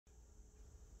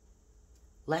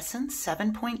Lesson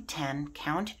 7.10,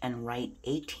 Count and Write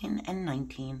 18 and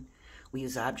 19. We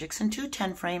use objects in two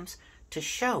 10 frames to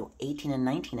show 18 and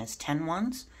 19 as 10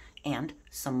 ones and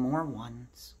some more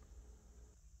ones.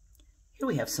 Here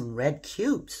we have some red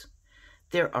cubes.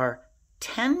 There are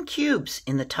 10 cubes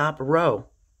in the top row.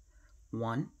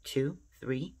 1, 2,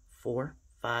 3, 4,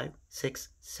 5, 6,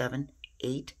 7,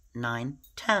 8, 9,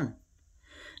 10. And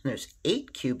there's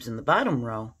 8 cubes in the bottom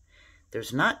row.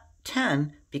 There's not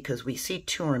 10 because we see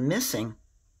 2 are missing,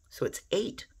 so it's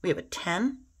 8. We have a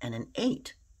 10 and an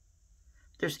 8.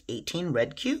 There's 18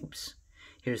 red cubes.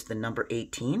 Here's the number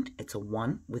 18. It's a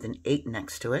 1 with an 8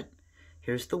 next to it.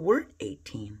 Here's the word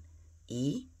 18.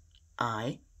 E-I-G-H-T-E-E-N.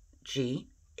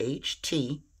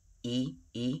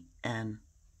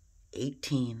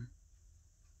 18.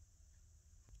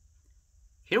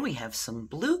 Here we have some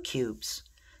blue cubes.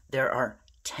 There are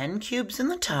 10 cubes in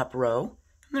the top row,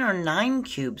 and there are 9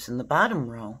 cubes in the bottom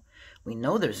row. We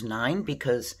know there's 9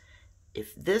 because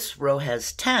if this row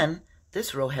has 10,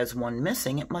 this row has 1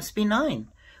 missing, it must be 9.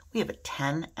 We have a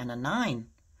 10 and a 9.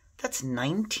 That's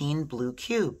 19 blue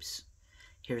cubes.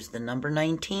 Here's the number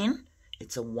 19.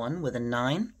 It's a 1 with a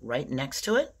 9 right next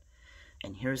to it.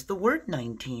 And here's the word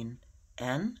 19.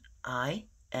 N-I-N-E-T-E-E-N.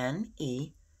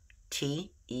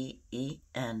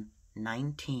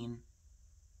 19.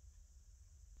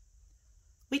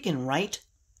 We can write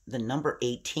the number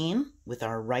 18 with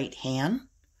our right hand.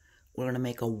 We're going to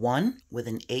make a 1 with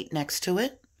an 8 next to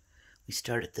it. We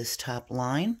start at this top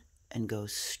line and go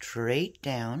straight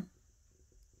down.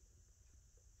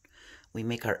 We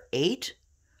make our 8.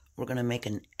 We're going to make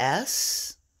an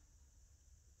S.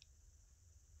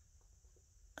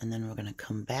 And then we're going to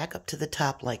come back up to the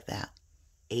top like that.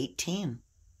 18.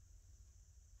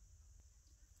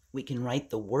 We can write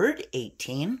the word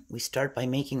 18. We start by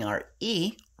making our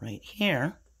E right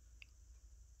here.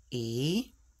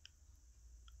 E,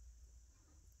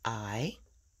 I,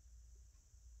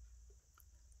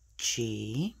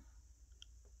 G.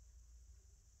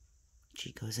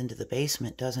 G goes into the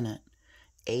basement, doesn't it?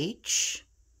 H,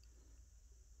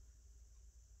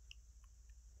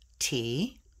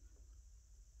 T.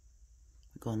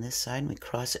 We go on this side and we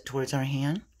cross it towards our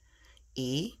hand.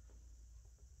 E,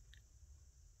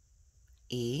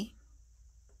 E,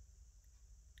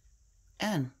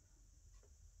 N.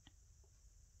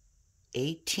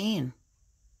 18.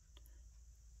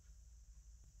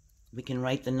 We can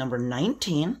write the number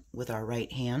 19 with our right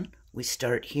hand. We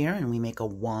start here and we make a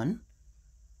 1.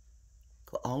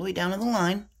 Go all the way down to the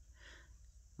line.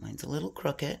 Mine's a little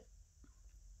crooked.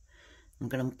 I'm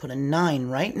going to put a 9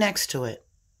 right next to it.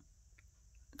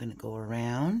 I'm going to go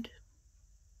around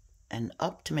and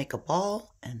up to make a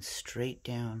ball and straight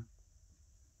down.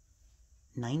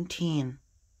 19.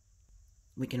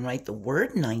 We can write the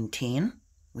word 19.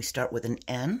 We start with an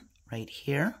N right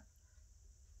here.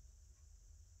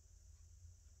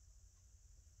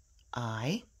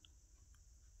 I,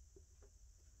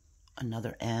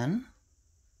 another N,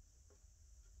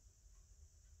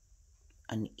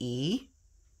 an E,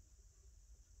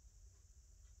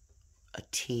 a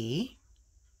T,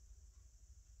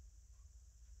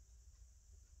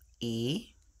 E,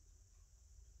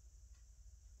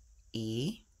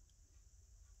 E,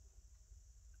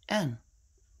 N.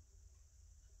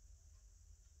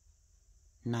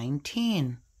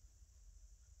 19.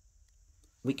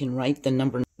 We can write the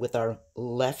number with our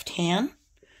left hand.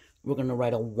 We're going to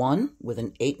write a 1 with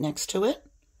an 8 next to it.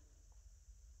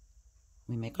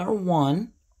 We make our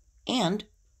 1, and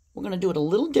we're going to do it a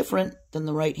little different than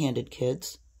the right-handed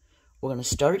kids. We're going to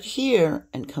start here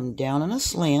and come down on a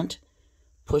slant,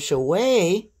 push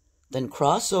away, then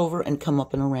cross over and come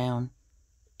up and around.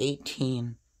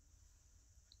 18.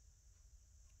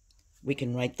 We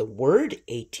can write the word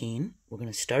 18. We're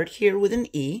going to start here with an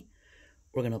E.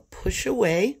 We're going to push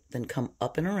away, then come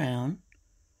up and around.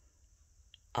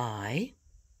 I,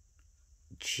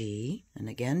 G, and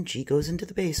again, G goes into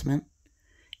the basement.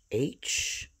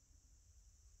 H,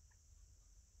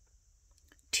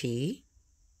 T.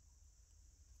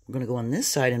 We're going to go on this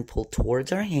side and pull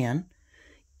towards our hand.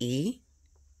 E,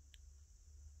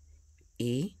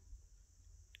 E,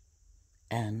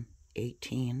 N,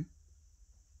 18.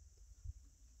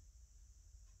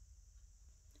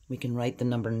 We can write the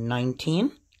number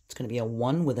 19. It's going to be a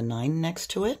 1 with a 9 next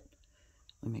to it.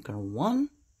 We make our 1.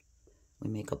 We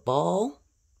make a ball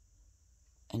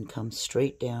and come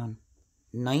straight down.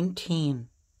 19.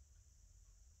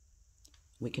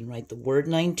 We can write the word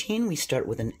 19. We start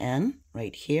with an N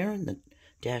right here in the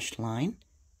dashed line.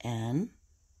 N,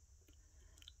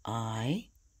 I,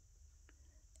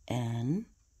 N,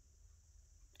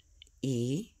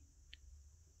 E,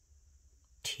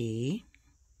 T.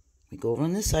 We go over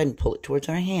on this side and pull it towards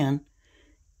our hand.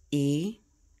 E,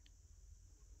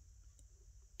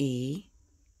 E,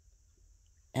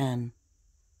 N.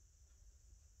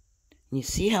 And you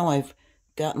see how I've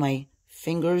got my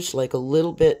fingers like a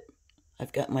little bit,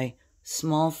 I've got my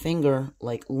small finger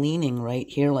like leaning right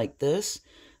here like this,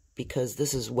 because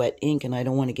this is wet ink and I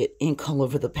don't want to get ink all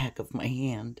over the back of my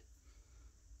hand.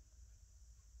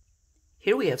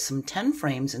 Here we have some 10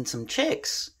 frames and some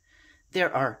chicks.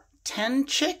 There are 10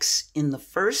 chicks in the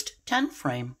first 10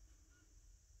 frame.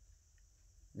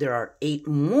 There are 8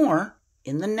 more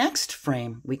in the next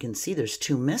frame. We can see there's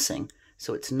 2 missing,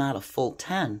 so it's not a full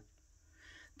 10.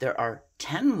 There are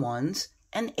 10 ones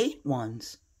and 8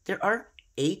 ones. There are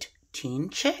 18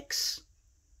 chicks.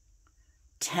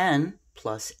 10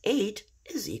 plus 8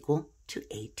 is equal to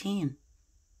 18.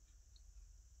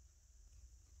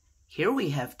 Here we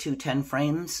have 2 10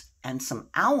 frames and some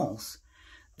owls.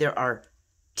 There are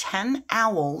 10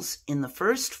 owls in the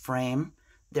first frame.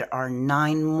 There are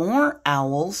 9 more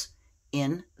owls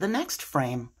in the next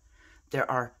frame. There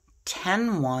are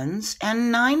 10 ones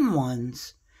and 9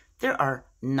 ones. There are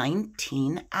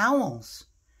 19 owls.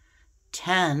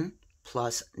 10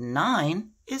 plus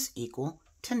 9 is equal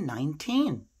to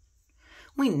 19.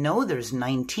 We know there's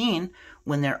 19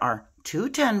 when there are 2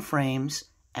 10 frames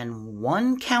and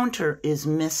 1 counter is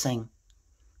missing.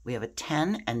 We have a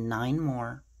 10 and 9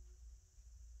 more.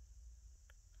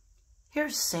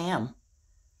 Here's Sam.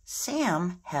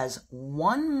 Sam has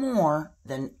 1 more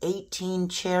than 18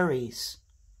 cherries.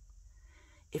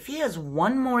 If he has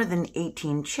 1 more than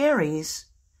 18 cherries,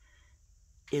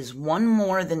 is 1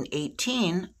 more than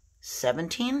 18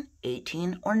 17,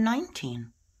 18, or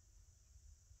 19?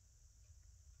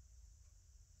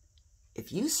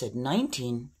 If you said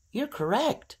 19, you're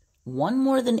correct. 1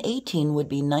 more than 18 would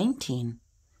be 19.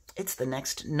 It's the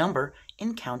next number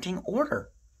in counting order.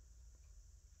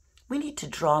 We need to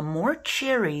draw more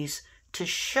cherries to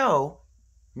show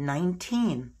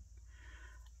 19.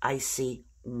 I see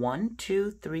 1,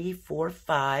 2, 3, 4,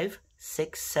 5,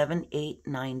 6, 7, 8,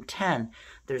 9, 10.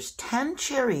 There's 10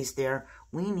 cherries there.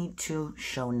 We need to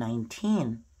show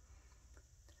 19.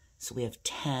 So we have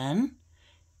 10.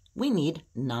 We need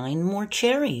 9 more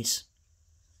cherries.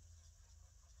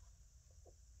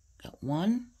 Got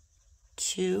 1,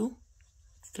 2,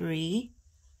 3,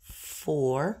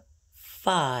 4,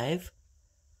 5,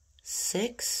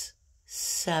 6,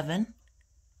 7,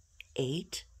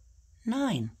 8,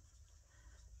 9.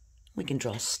 We can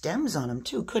draw stems on them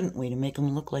too, couldn't we, to make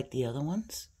them look like the other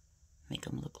ones? Make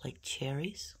them look like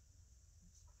cherries.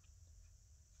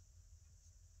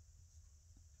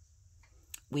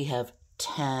 We have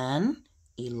 10,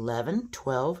 11,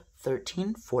 12,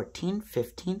 13, 14,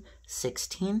 15,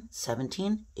 16,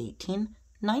 17, 18,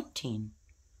 19.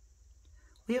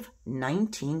 We have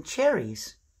 19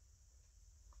 cherries.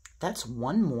 That's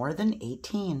 1 more than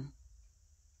 18.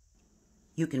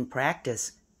 You can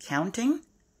practice counting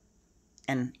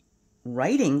and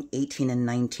writing 18 and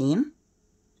 19.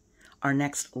 Our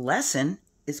next lesson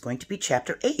is going to be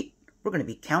Chapter 8. We're going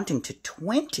to be counting to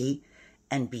 20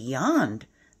 and beyond.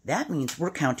 That means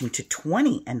we're counting to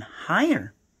 20 and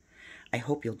higher. I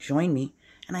hope you'll join me,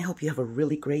 and I hope you have a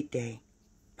really great day.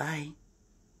 Bye.